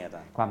ยังไงอาจ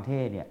ารย์ความเท่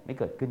เนี่ยไม่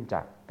เกิดขึ้นจ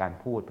ากการ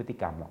พูดพฤติ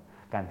กรรมหรอก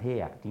การเท่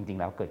จริงๆ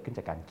แล้วเกิดขึ้นจ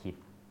ากการคิด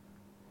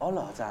เหร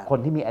ออาจารย์คน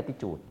ที่มี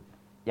attitude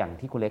อย่าง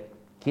ที่คุณเล็ก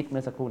คิดเมื่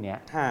อสักครู่นี้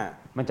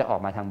มันจะออก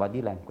มาทาง body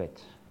language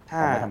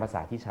ออกมาทางภาษ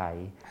าที่ใช้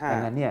ดั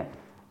งนั้นเนี่ย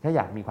ถ้าอ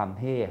ยากมีความ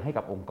เท่ให้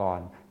กับองค์กร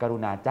กรุ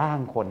ณาจ้าง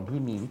คนที่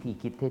มีวิธี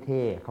คิดเ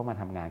ท่ๆเข้ามา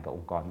ทำงานกับอ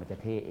งค์กรมันจะ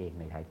เท่เอง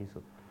ในท้ายที่สุ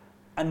ด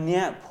อันเนี้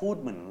ยพูด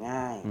เหมือน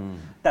ง่าย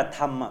แต่ท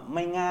ำไ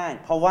ม่ง่าย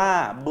เพราะว่า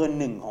เบอร์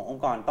หนึ่งขององ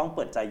ค์กรต้องเ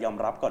ปิดใจยอม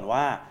รับก่อนว่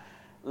า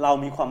เรา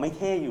มีความไม่เ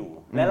ท่อยู่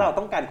และเรา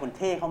ต้องการคนเ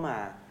ท่เข้ามา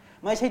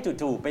ไม่ใช่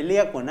จู่ๆไปเรี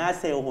ยกหัวหน้า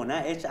เซลล์หัวหน้า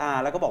HR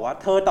แล้วก็บอกว่า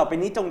เธอต่อไป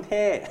นี้จงเ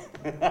ท่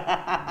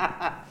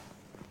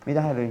ไม่ไ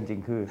ด้เลยจริ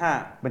งๆคือ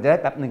มันจะได้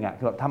แป๊บหนึ่งอ่ะ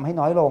คือทำให้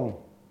น้อยลง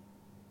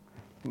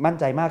มั่น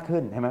ใจมากขึ้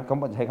นใช่ไหมเขา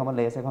ใช้คำว่า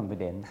raise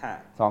confidence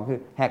 2คือ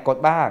แหกกฎ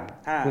บ้าง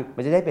คือ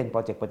มันจะได้เป็นโป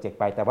รเจกต์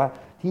ไปแต่ว่า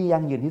ที่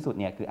ยั่งยืนที่สุด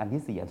เนี่ยคืออัน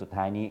ที่4อันสุด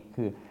ท้ายนี้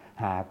คือ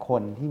หาค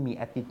นที่มี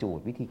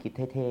attitude วิธีคิด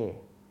เท่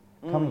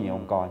ๆเข้ามาอยู่ในอ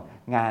งค์กร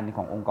งานข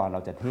ององค์กรเร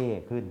าจะเท่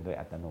ขึ้นโดย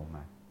อัตโน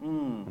มัติ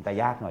มันแต่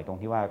ยากหน่อยตรง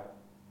ที่ว่า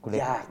คุณเล็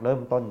กเริ่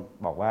มต้น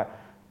บอกว่า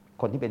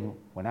คนที่เป็น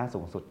หัวหน้าสู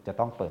งสุดจะ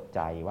ต้องเปิดใจ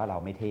ว่าเรา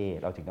ไม่เท่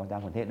เราถึงต้องจ้า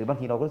งคนเท่หรือบาง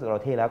ทีเรารู้สึกเร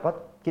าเท่แล้วก็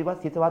คิด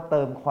ว่าเ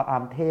ติมควา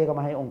มเท่เข้า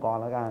มาให้องค์กร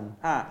แล้วกัน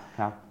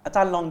ครับอาจ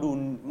ารย์ลองดู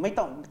ไม่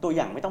ต้องตัวอ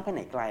ย่างไม่ต้องไปไห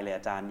นไกลเลยอ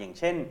าจารย์อย่าง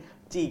เช่น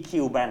GQ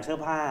แบรนด์เสื้อ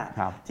ผ้า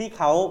ที่เ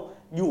ขา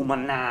อยู่มา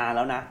นานแ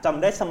ล้วนะจ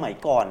ำได้สมัย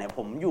ก่อนเนี่ยผ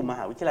มอยู่มห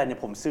าวิทยาลัยเนี่ย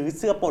ผมซื้อเ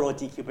สื้อโปโล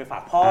GQ ไปฝา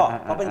กพ่อ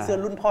เพราะเป็นเสื้อ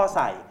รุ่นพ่อใ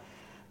ส่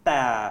แต่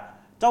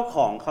เจ้าข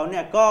องเขาเ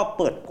นี่ยก็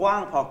เปิดกว้า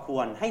งพอค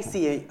วรใ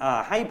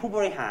ห้ผู้บ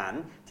ริหาร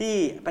ที่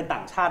เป็นต่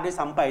างชาติด้วย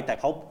ซ้ำไปแต่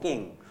เขาเก่ง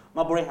ม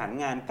าบริหาร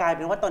งานกลายเ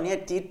ป็นว่าตอนนี้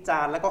จี๊ดจา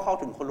นแล้วก็เข้า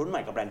ถึงคนรุ่นให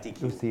ม่กับแบรนด์ GQ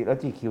ดูสิแล้ว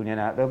GQ เนี่ย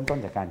นะเริ่มต้น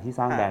จากการที่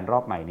สร้างแบรนด์รอ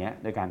บใหม่เนี้ย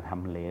โดยการท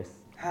ำเลส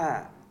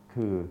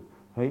คือ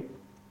เฮ้ย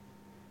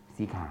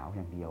สีขาวอ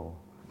ย่างเดียว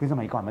คือส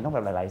มัยก่อนมันต้องแบ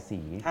บหลายๆ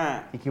สี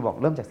GQ บอก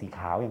เริ่มจากสีข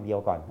าวอย่างเดียว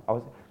ก่อนเอา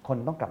คน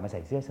ต้องกลับมาใ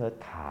ส่เสื้อเชิ้ต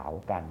ขาว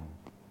กัน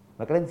แ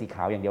ล้วก็เล่นสีข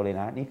าวอย่างเดียวเลย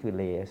นะนี่คือ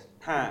เลส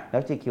แล้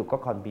ว GQ ก็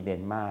คอนฟิเด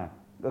นซ์มาก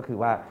ก็คือ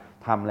ว่า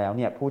ทำแล้วเ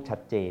นี่ยพูดชั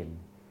ดเจน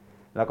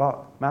แล้วก็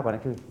มากกว่านั้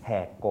นคือแห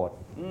กกฎ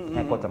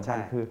สำคัญ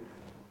คือ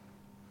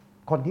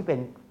คนที่เป็น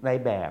ใน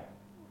แบบ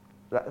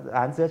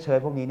ร้านเสื้อเชิ้ต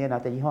พวกนี้เนี่ยน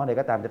ะจะยี่ห้อใด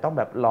ก็ตามจะต้อง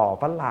แบบหล่อ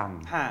ฝรั่ง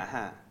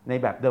ใน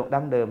แบบ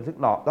ดั้งเดิมซึ่ง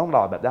ต้องห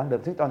ล่อแบบดั้งเดิ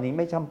มซึ่งตอนนี้ไ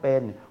ม่จำเป็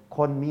นค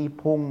นมี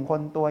พุงค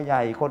นตัวให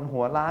ญ่คน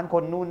หัวล้านค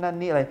นนู่นนั่น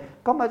นี่อะไร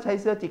ก็มาใช้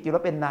เสื้อ GQ แล้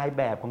วเป็นนายแ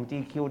บบของ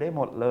GQ ได้ห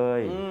มดเล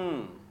ย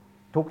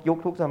ทุกยุค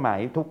ทุกสมัย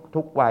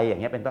ทุกวัยอย่า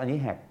งเงี้ยเป็นต้นอันนี้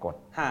แหกกฎ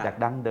จาก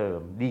ดั้งเดิม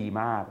ดี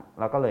มาก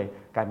แล้วก็เลย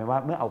กลายเป็นว่า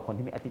เมื่อเอาคน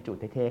ที่มี attitude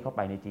เท่ๆเข้าไป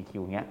ใน GQ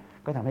เงี้ย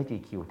ก็ทำให้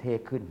GQ เท่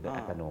ขึ้นโดย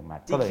อัตโนมั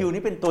ติ GQ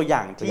นี่เป็นตัวอย่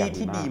าง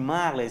ที่ดีม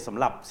ากเลยสำ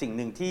หรับสิ่งห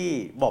นึ่งที่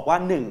บอกว่า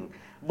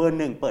1เบอร์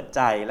1เปิดใ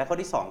จและข้อ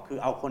ที่2คือ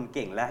เอาคนเ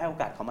ก่งและให้โอ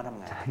กาสเขามาทำ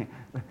งาน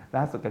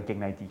ล่าสุดกางเกง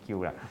ใน GQ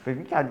อ่ะเป็น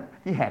วิธีการ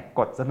ที่แหก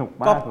กฎสนุก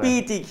มากเลย Copy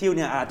GQ เ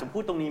นี่ยอาจจะพู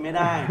ดตรงนี้ไม่ไ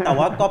ด้แต่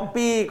ว่า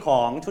Copy ข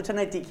องชุดชั้นใ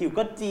น GQ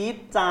ก็จี๊ด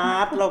จ๊า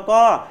ดแล้ว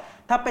ก็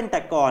ถ้าเป็นแ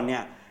ต่ก่อนเนี่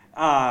ย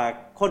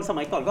คนส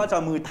มัยก่อนก็จะ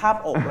มือทาบ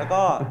อกแล้ว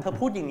ก็เธอ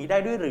พูดอย่างนี้ได้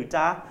ด้วยหรือ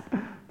จ๊ะ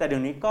แต่เดี๋ย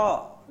วนี้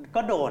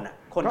ก็โดนอ่ะ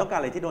คนต้องการ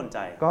อะไรที่โดนใจ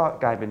ก็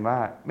กลายเป็นว่า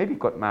ไม่ผิด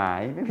กฎหมาย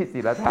ไม่ผิดศี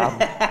ลธรรม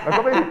แล้ว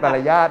ก็ไม่ผิดมาร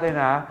ยาทด้วย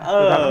นะ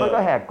สุดท้ายมันก็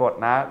แหกกฎ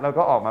นะแล้ว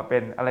ก็ออกมาเป็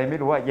นอะไรไม่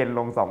รู้ว่าเย็นล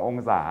ง2 อง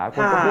ศาค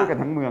นก็พูดกัน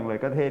ทั้งเมืองเลย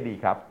ก็เท่ดี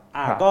ครับ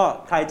ก็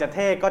ใครจะเ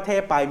ท่ก็เท่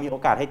ไปมีโอ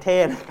กาสให้เท่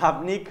นะครับ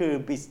นี่คือ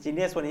Biz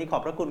Genius วันนี้ขอ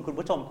บพระคุณคุณ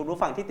ผู้ชมคุณผู้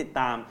ฟังที่ติด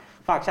ตาม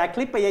ฝากแชร์ค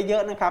ลิปไปเยอ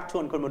ะๆนะครับช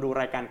วนคนมาดู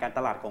รายการการต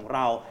ลาดของเร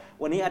า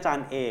วันนี้อาจาร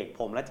ย์เอก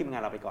ผมและทีมงา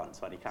นลาไปก่อนส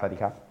วัสดีครับสวัสดี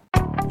ครับ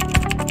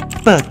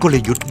เปิดกล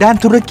ยุทธ์ด้าน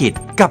ธุรกิจ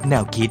กับแน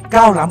วคิด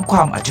ก้าวล้ำคว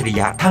ามอัจฉริ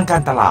ยะทางกา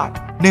รตลาด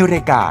ในร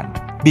ายการ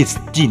Biz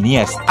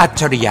Genius อัจ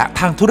ฉริยะ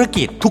ทางธุร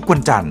กิจทุกวั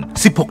นจันทร์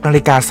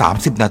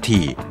 16:30 น.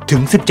 ถึ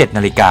ง 17:00 น.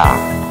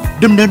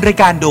 ดำเนินราย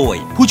การโดย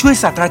ผู้ช่วย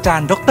ศาสตราจา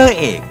รย์ดร.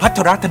เอกภัท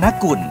รธน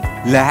กุล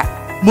และ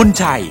มน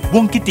ชัยว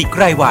งศ์กิติไก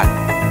รวรรณ